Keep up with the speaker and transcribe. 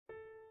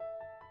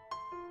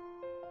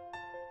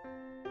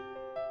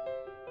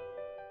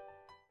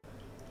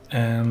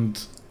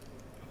And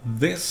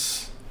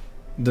this,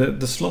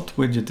 the slot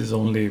widget is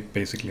only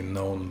basically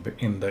known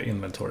in the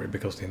inventory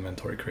because the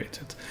inventory creates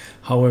it.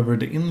 However,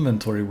 the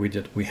inventory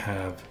widget we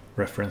have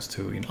reference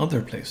to in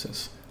other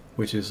places,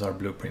 which is our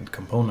blueprint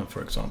component,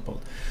 for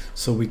example.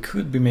 So we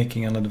could be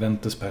making an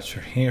event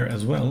dispatcher here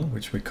as well,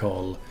 which we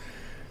call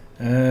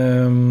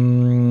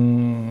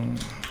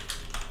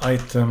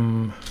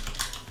item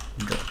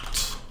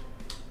dropped.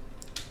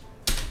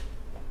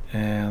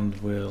 And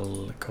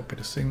we'll copy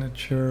the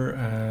signature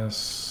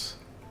as,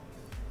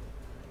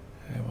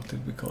 what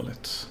did we call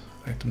it?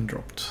 Item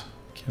dropped.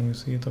 Can we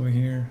see it over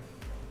here?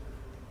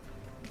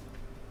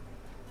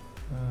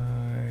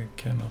 I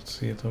cannot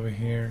see it over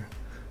here.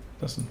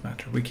 Doesn't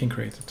matter, we can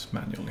create it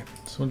manually.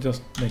 So we'll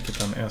just make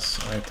it an S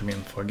item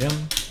info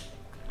again.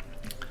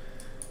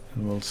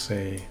 And we'll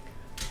say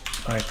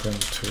item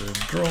to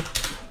drop.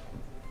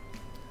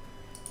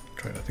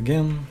 Try that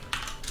again.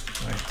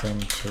 Item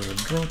to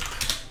drop.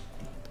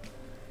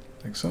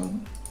 Like so.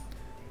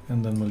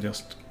 And then we'll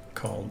just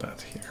call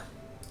that here.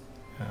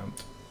 And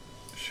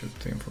shoot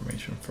the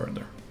information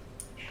further.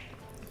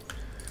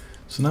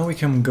 So now we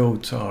can go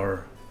to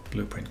our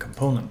blueprint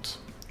component.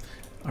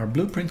 Our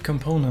blueprint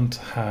component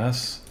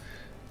has,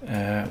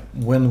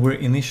 when we're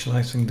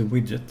initializing the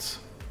widget,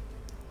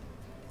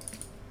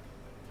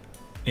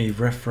 a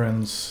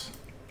reference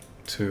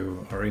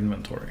to our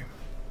inventory.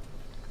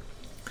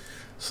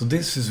 So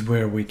this is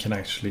where we can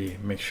actually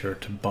make sure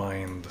to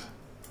bind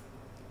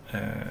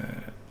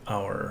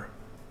our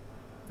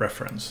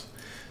reference.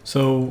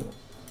 So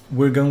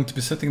we're going to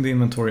be setting the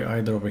inventory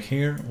either over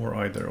here or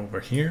either over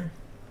here.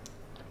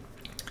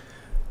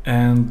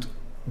 And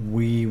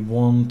we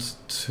want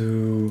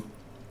to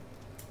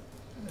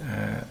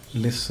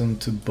listen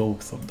to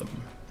both of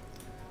them.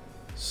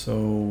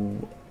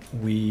 So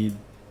we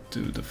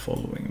do the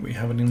following. We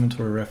have an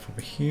inventory ref over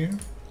here,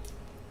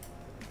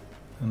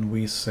 and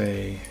we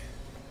say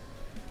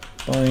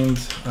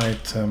bind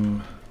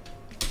item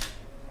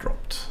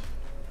dropped.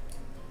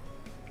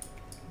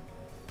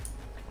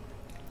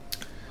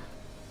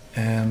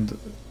 And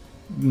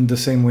in the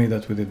same way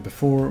that we did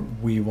before,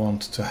 we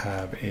want to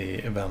have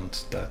a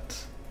event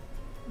that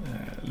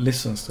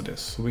listens to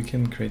this. So we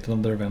can create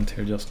another event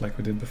here just like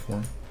we did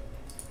before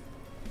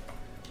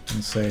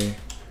and say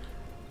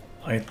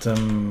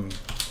item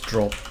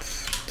drop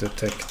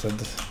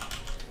detected,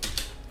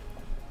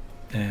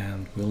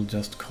 and we'll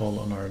just call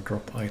on our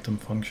drop item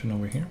function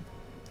over here,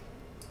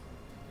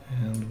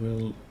 and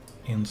we'll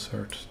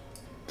insert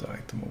the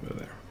item over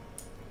there.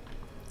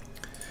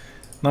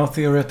 Now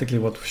theoretically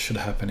what should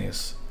happen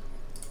is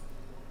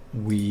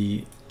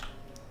we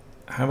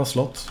have a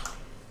slot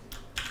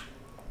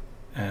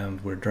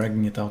and we're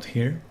dragging it out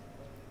here,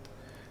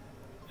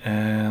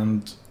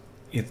 and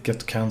it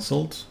gets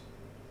cancelled.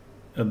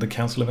 The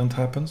cancel event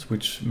happens,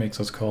 which makes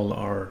us call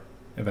our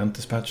event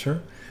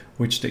dispatcher,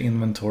 which the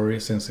inventory,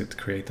 since it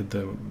created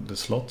the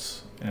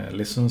slots,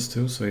 listens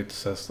to. So it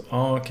says,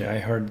 oh, okay, I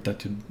heard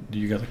that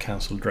you got a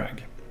cancel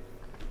drag.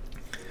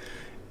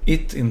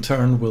 It in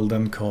turn will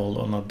then call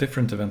on a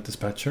different event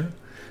dispatcher,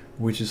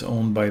 which is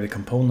owned by the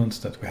components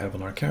that we have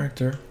on our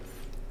character,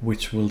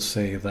 which will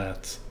say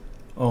that,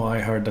 oh, I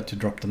heard that you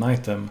dropped an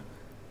item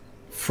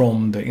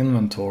from the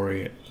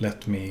inventory,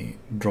 let me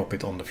drop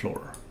it on the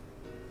floor.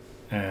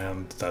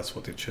 And that's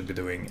what it should be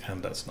doing,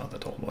 and that's not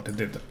at all what it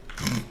did.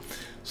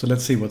 So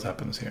let's see what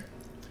happens here.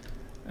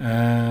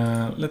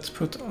 Let's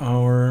put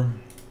our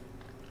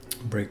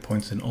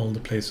breakpoints in all the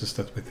places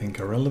that we think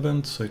are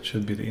relevant. So it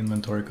should be the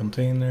inventory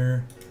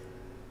container,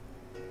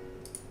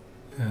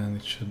 and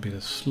it should be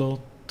the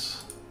slot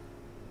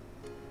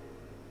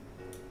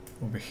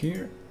over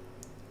here,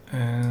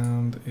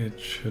 and it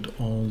should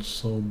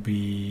also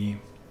be,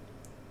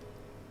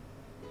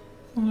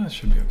 well, that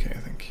should be okay, I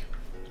think.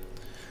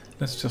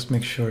 Let's just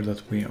make sure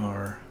that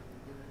we're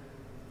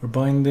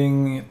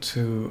binding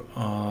to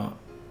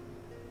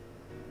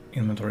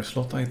inventory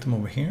slot item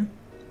over here,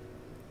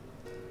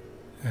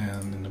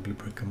 and in the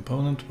blueprint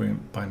component we're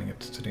binding it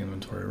to the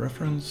inventory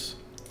reference.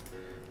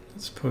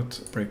 Let's put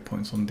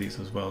breakpoints on these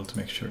as well to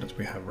make sure that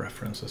we have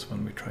references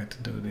when we try to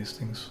do these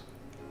things.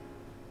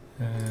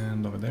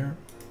 And over there.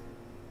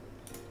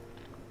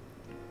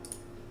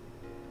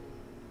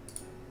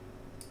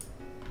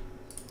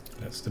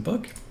 Let's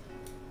debug.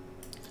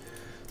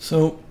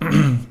 So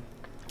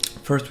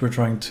first we're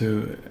trying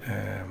to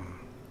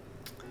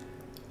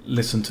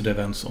listen to the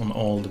events on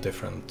all the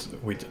different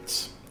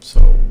widgets.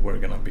 So we're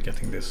gonna be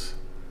getting this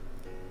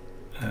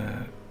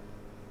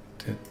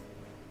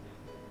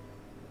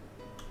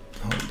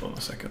hold on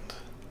a second.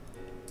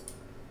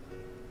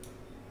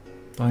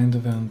 Bind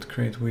event,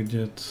 create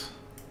widget.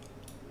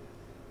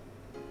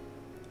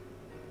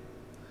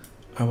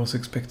 I was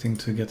expecting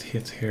to get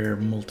hit here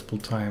multiple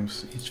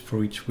times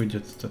for each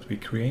widget that we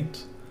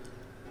create.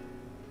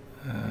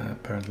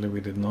 Apparently we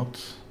did not.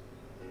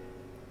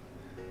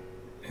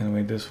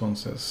 Anyway, this one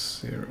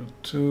says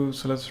 02,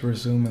 so let's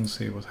resume and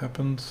see what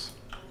happens.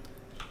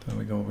 Then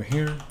we go over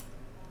here,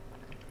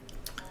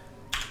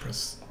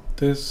 press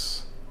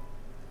this.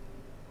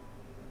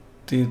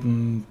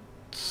 Didn't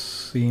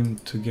seem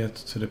to get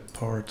to the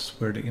parts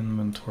where the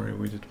inventory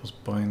widget was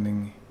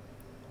binding.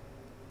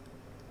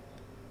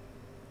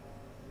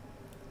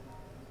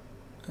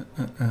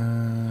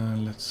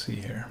 Let's see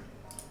here.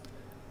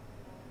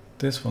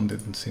 This one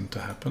didn't seem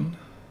to happen.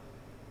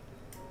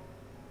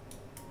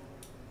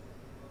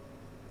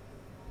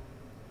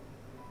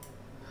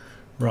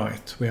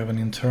 Right, we have an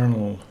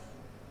internal.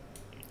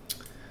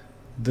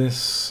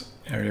 This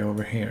area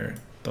over here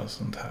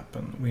doesn't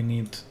happen. We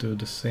need to do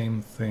the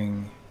same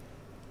thing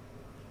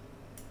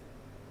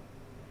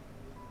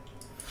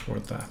for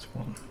that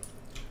one.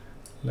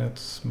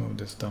 Let's move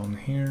this down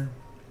here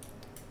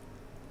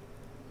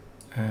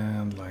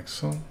and like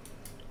so.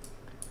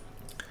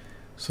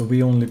 So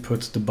we only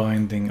put the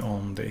binding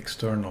on the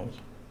external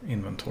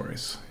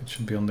inventories. It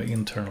should be on the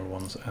internal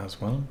ones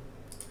as well.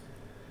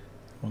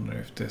 Wonder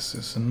if this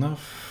is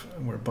enough.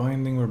 We're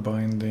binding.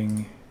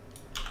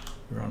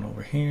 We run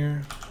over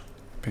here,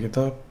 pick it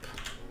up,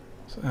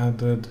 it's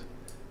added,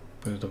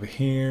 put it over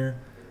here.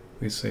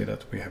 We say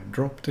that we have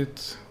dropped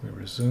it, we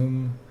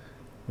resume,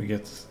 we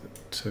get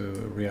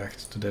to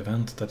react to the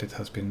event that it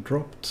has been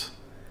dropped.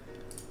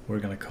 We're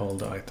gonna call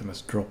the item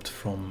as dropped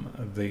from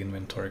the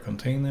inventory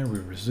container, we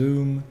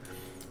resume,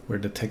 we're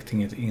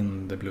detecting it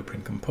in the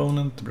blueprint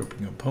component. The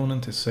blueprint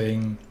component is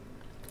saying,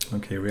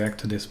 okay,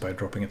 react to this by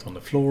dropping it on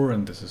the floor,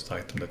 and this is the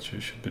item that you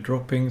should be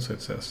dropping. So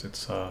it says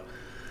it's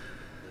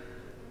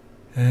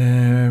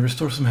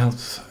restore some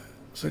health.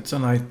 So it's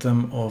an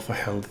item of a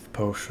health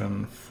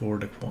potion for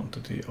the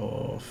quantity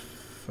of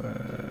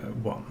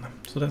 1.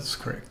 So that's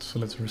correct. So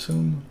let's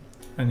resume,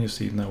 and you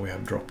see now we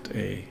have dropped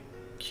a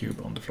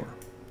cube on the floor.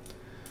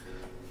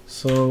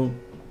 So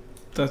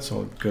that's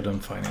all good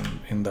and fine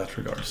in that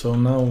regard. So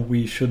now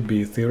we should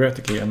be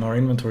theoretically, and our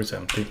inventory is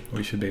empty,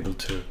 we should be able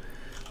to,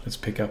 let's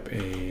pick up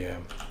a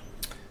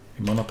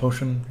mana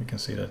potion. You can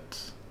see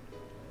that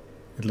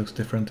it looks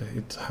different,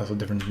 it has a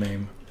different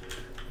name.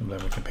 And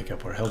then we can pick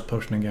up our health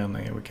potion again,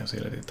 and we can see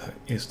that it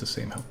is the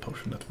same health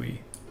potion that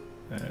we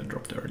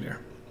dropped earlier.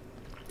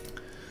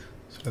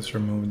 So let's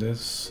remove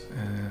this,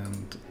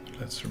 and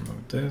let's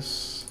remove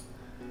this,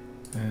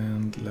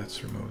 and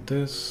let's remove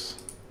this,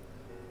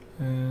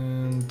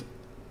 and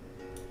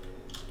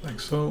like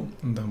so.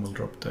 And then we'll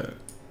drop the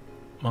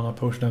mana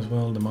potion as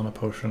well, the mana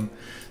potion.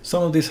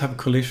 Some of these have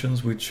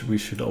collisions, which we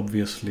should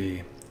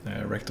obviously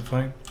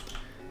rectify.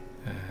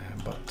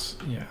 But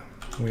yeah,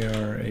 we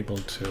are able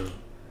to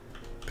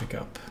pick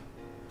up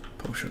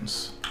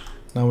potions.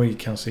 Now we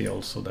can see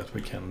also that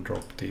we can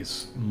drop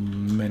these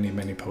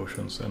many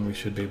potions, and we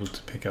should be able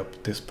to pick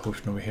up this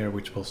potion over here,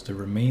 which was the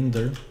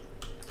remainder.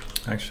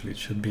 Actually, it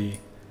should be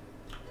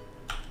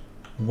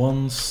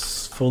 1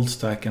 full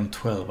stack and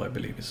 12, I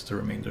believe, is the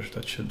remainder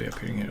that should be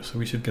appearing here. So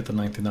we should get a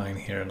 99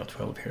 here and a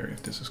 12 here,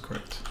 if this is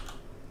correct.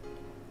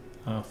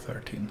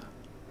 13.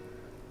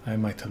 I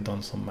might have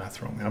done some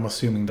math wrong. I'm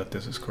assuming that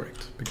this is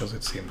correct, because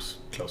it seems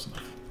close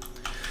enough.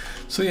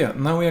 So yeah,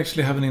 now we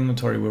actually have an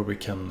inventory where we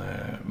can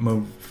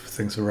move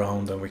things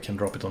around, and we can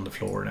drop it on the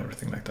floor and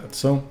everything like that.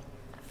 So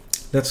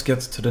let's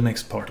get to the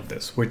next part of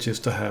this, which is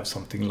to have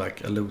something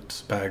like a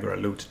loot bag or a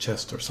loot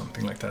chest or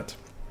something like that.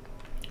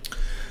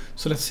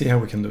 So let's see how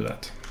we can do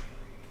that.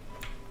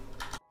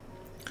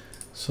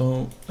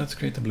 So let's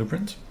create a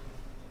blueprint,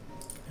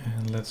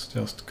 and let's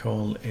just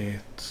call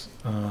it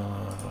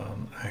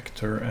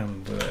actor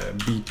and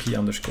BP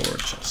underscore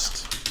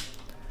chest.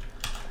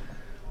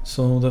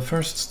 So the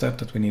first step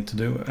that we need to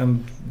do,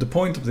 and the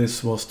point of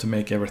this was to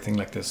make everything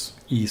like this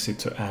easy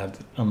to add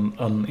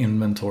an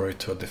inventory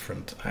to a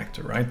different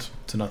actor, right?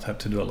 To not have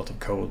to do a lot of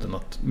code and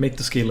not make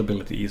the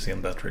scalability easy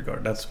in that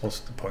regard. That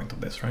was the point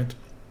of this, right?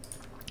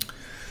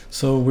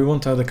 So we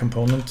want to add a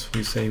component.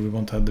 We say we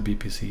want to add the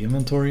BPC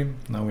inventory.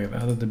 Now we have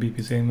added the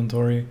BPC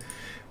inventory.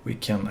 We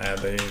can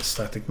add a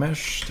static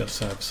mesh, just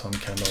to have some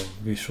kind of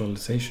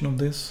visualization of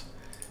this.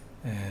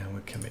 And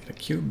we can make a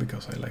cube,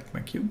 because I like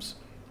my cubes.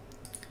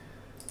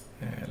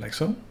 Like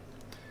so.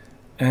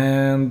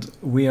 And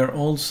we are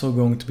also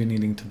going to be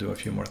needing to do a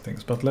few more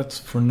things, but let's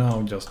for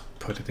now just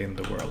put it in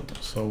the world.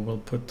 So we'll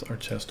put our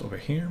chest over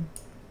here.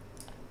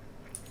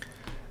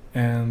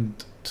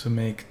 And to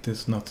make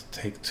this not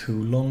take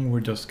too long, we're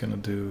just gonna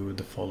do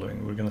the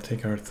following. We're gonna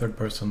take our third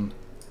person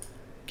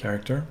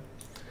character,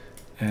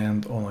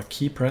 and on a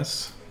key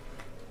press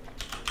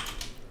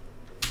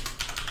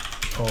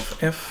of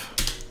F,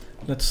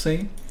 let's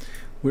say,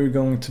 we're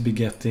going to be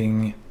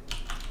getting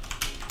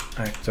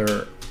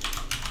actor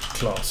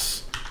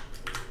class,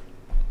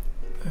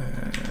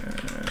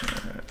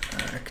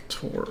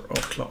 actor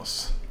of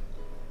class.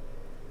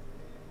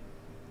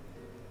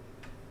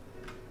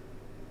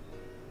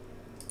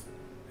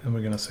 And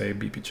we're gonna say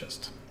BP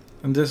chest.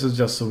 And this is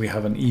just so we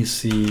have an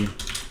easy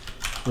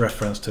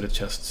reference to the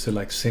chest to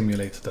like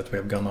simulate that we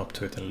have gone up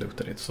to it and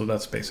looted it. So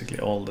that's basically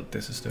all that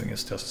this is doing,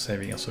 is just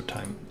saving us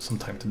some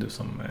time to do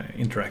some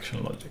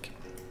interaction logic.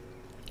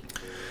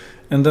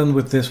 And then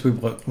with this we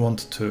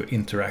want to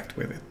interact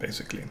with it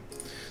basically.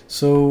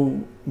 So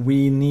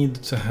we need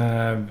to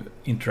have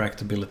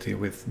interactability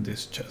with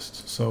this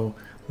chest. So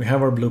we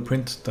have our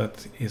blueprint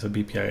that is a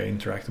BPI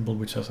interactable,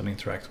 which has an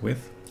interact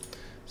with.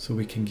 So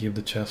we can give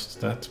the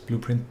chest that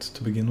blueprint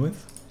to begin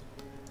with.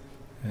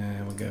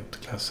 We'll get the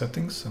class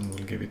settings and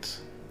we'll give it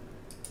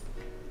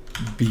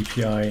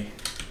BPI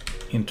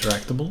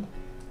interactable.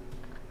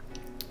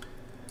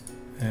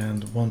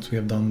 And once we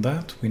have done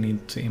that, we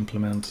need to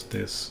implement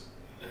this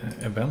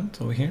event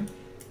over here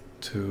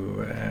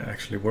to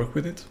actually work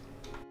with it.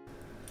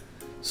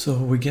 So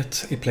we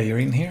get a player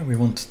in here. We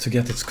want to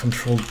get its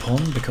controlled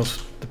pawn,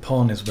 because the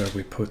pawn is where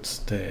we put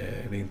the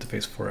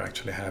interface for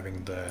actually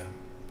having the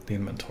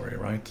inventory,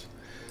 right?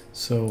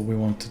 So we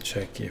want to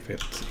check if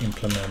it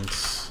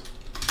implement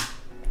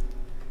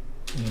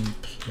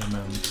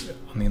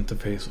an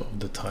interface of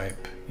the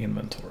type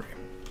inventory.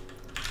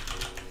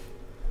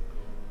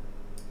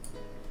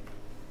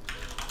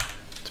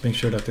 To make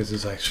sure that this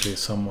is actually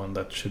someone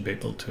that should be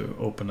able to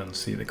open and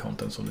see the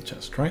contents of the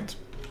chest, right?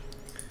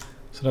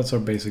 So that's our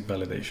basic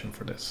validation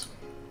for this.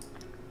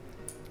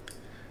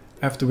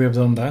 After we have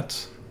done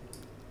that,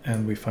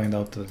 and we find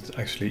out that it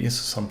actually is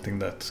something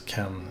that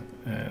can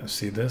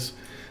see this,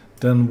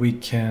 then we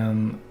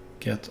can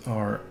get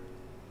our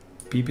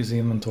PPC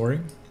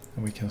inventory,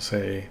 and we can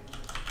say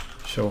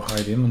show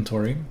hide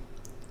inventory,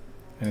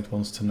 and it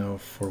wants to know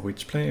for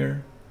which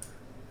player,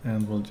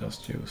 and we'll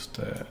just use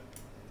the,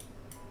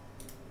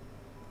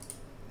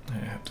 I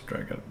have to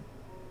drag a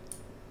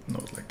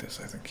node like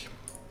this, I think,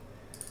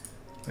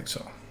 like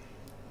so.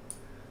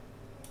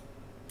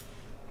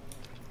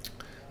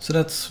 So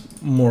that's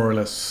more or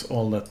less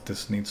all that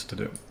this needs to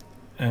do.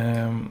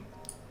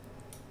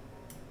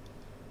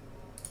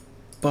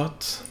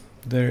 But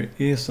there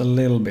is a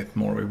little bit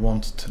more we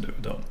want to do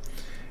though.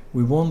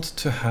 We want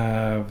to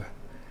have,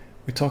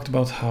 we talked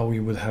about how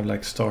we would have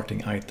like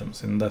starting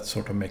items, and that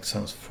sort of makes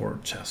sense for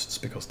chests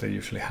because they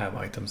usually have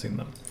items in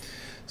them.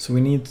 So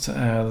we need to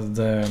add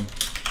the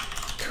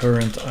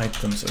current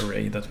items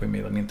array that we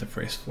made an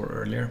interface for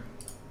earlier.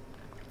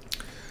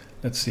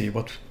 Let's see,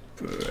 what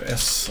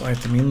s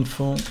item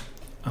info,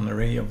 an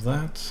array of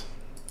that,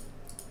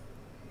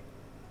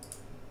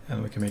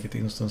 and we can make it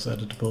instance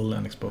editable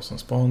and expose and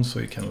spawn. So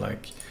you can,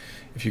 like,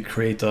 if you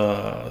create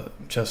a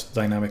chest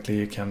dynamically,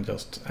 you can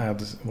just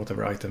add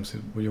whatever items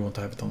you want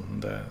to have it on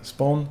the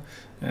spawn,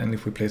 and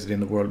if we place it in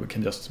the world, we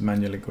can just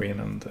manually go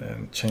in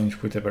and change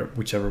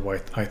whichever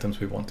white items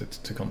we want it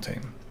to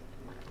contain.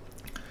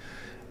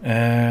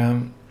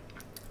 And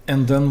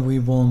then we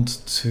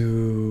want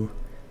to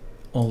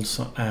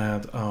also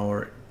add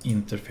our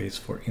interface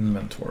for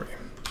inventory,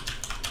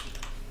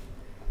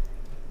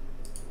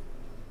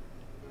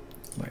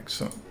 like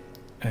so.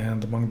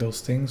 And among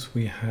those things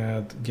we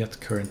had get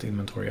current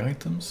inventory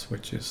items,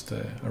 which is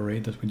the array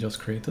that we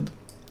just created,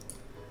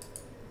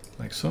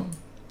 like so.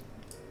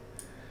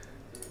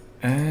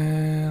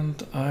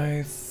 And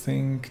I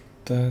think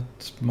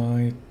that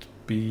might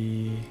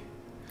be,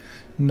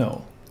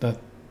 no, that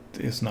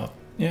is not,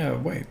 yeah,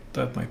 wait,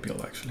 that might be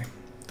all actually.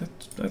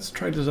 Let's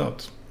try this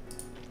out.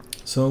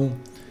 So,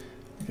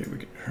 okay, we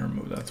can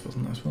remove that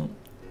one as well.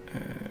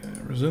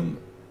 Resume,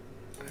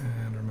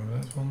 and remove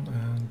that one,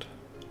 and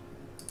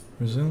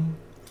resume.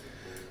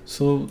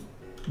 So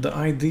the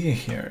idea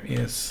here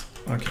is,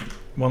 okay,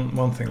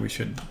 one thing we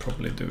should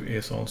probably do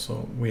is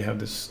also, we have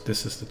this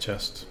is the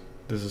chest,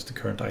 this is the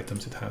current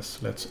items it has.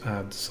 Let's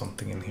add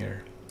something in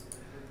here.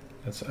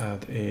 Let's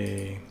add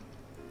a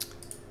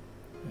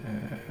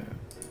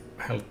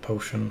health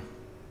potion,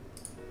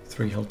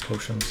 3 health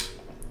potions,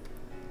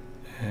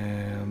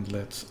 and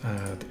let's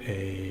add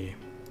a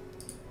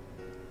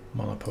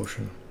mana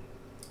potion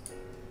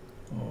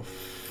of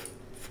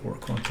 4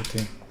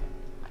 quantity,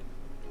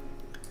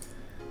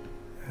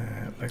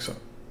 like so.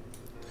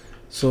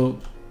 So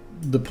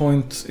the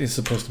point is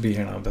supposed to be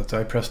here now that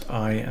I pressed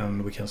I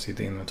and we can see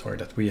the inventory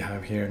that we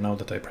have here. Now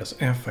that I press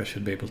F, I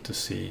should be able to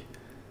see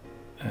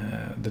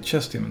the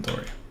chest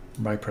inventory.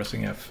 By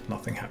pressing F,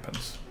 nothing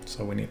happens.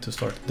 So we need to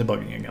start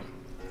debugging again.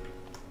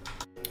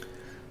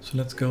 So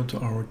let's go to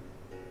our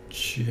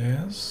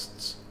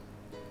chest,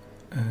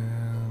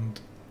 and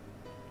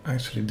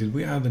actually, did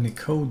we add any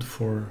code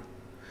for,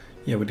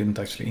 yeah, we didn't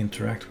actually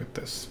interact with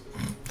this.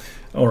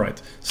 All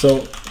right,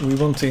 so we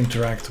want to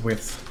interact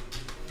with,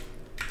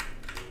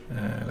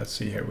 let's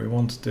see here, we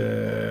want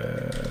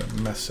the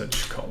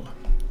message call,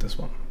 this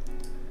one,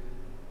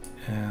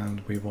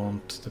 and we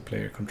want the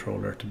player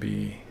controller to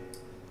be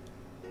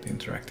the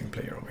interacting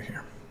player over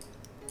here.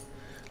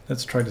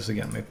 Let's try this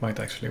again, it might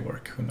actually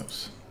work, who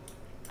knows.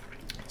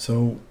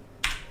 So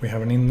we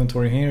have an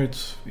inventory here,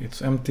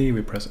 it's empty,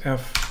 we press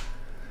F,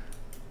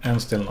 and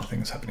still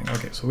nothing is happening.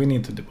 Okay, so we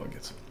need to debug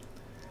it.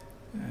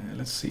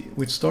 Let's see,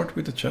 we start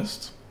with the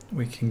chest,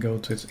 we can go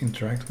to its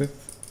interact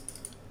with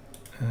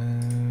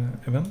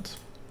event.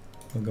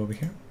 We'll go over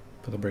here,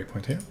 put a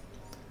breakpoint here,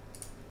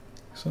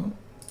 so,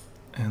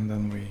 and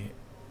then we,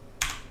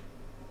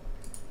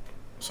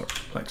 sorry,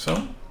 like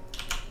so.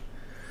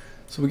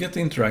 So we get the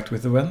interact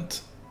with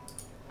event,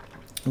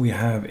 we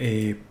have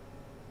an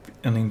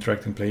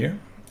interacting player,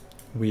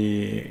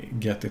 we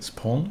get its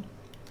pawn.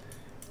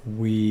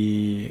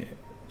 We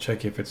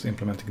check if it's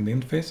implementing the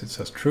interface. It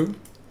says true.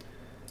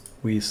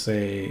 We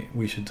say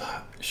we should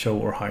show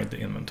or hide the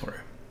inventory.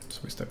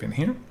 So we step in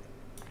here.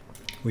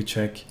 We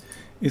check,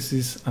 is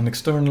this an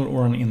external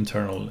or an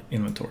internal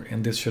inventory?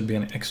 And this should be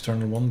an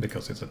external one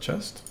because it's a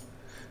chest.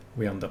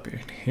 We end up in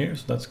here,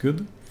 so that's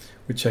good.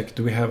 We check,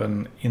 do we have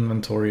an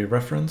inventory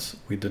reference?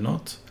 We do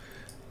not.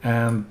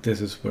 And this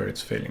is where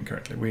it's failing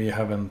currently. We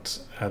haven't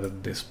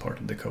added this part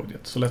of the code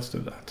yet, so let's do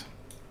that.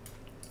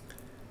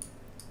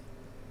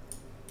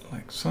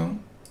 Like so.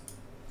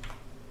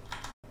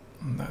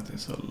 And that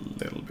is a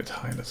little bit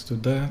high, let's do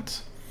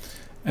that.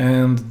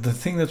 And the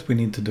thing that we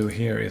need to do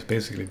here is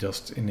basically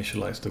just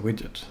initialize the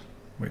widget,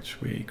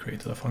 which we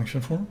created a function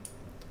for.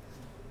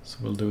 So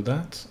we'll do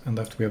that, and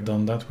after we have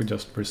done that, we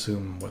just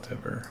resume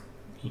whatever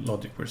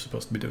logic we're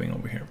supposed to be doing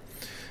over here.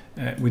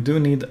 We do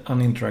need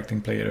an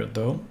interacting player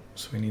though,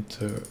 so we need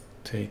to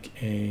take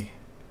a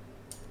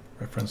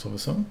reference of a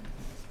zone.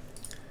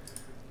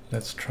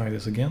 Let's try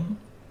this again.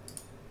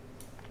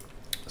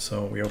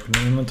 So we open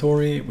the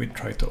inventory, we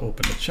try to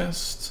open the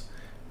chest,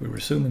 we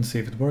resume and see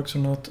if it works or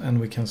not, and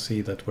we can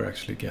see that we're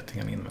actually getting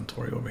an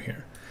inventory over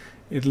here.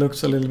 It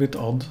looks a little bit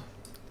odd,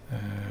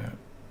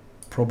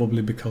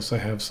 probably because I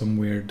have some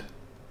weird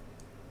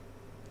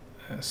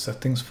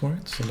settings for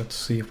it, so let's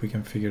see if we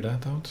can figure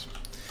that out.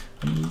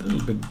 I'm a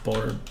little bit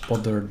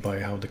bothered by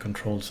how the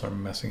controls are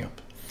messing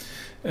up.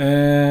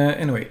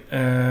 Anyway,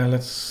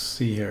 let's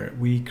see here.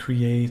 We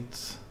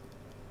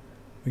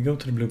go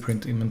to the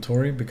blueprint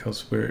inventory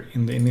because we're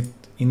in the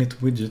init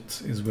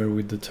widget is where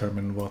we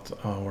determine what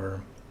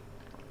our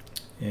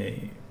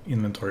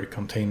inventory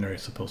container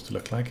is supposed to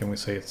look like, and we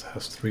say it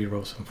has 3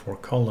 rows and 4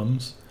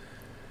 columns.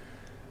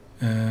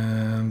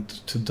 And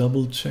to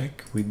double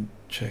check, we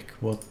check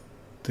what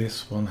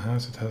this one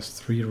has. It has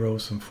 3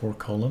 rows and 4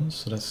 columns,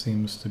 so that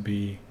seems to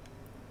be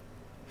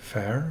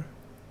fair.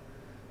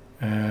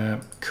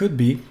 Could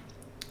be.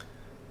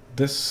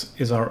 This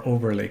is our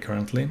overlay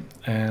currently,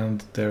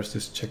 and there's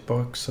this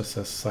checkbox that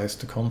says size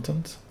to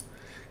content.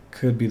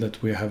 Could be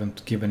that we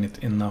haven't given it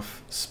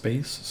enough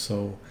space,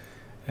 so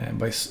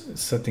by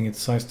setting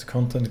its size to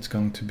content, it's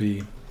going to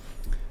be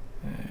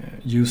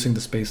using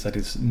the space that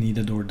is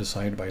needed or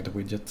desired by the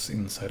widgets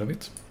inside of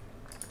it.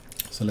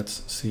 So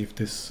let's see if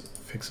this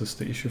fixes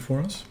the issue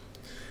for us.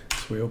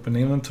 So we open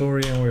the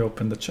inventory and we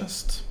open the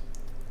chest,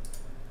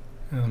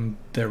 and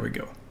there we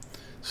go.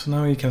 So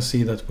now you can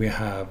see that we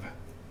have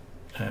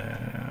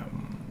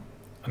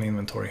an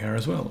inventory here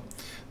as well.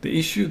 The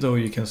issue though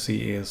you can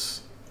see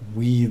is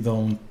we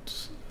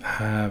don't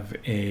have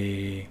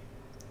an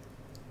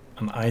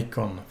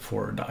icon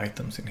for the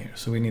items in here,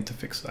 so we need to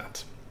fix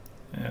that.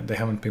 They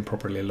haven't been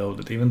properly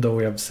loaded. Even though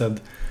we have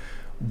said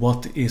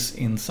what is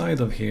inside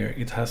of here,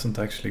 it hasn't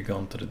actually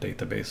gone to the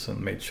database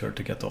and made sure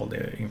to get all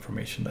the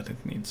information that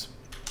it needs.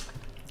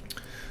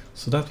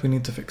 So that we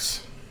need to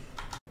fix.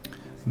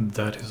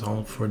 That is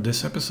all for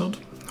this episode.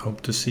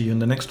 Hope to see you in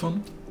the next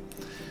one.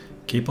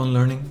 Keep on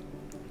learning.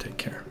 Take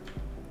care.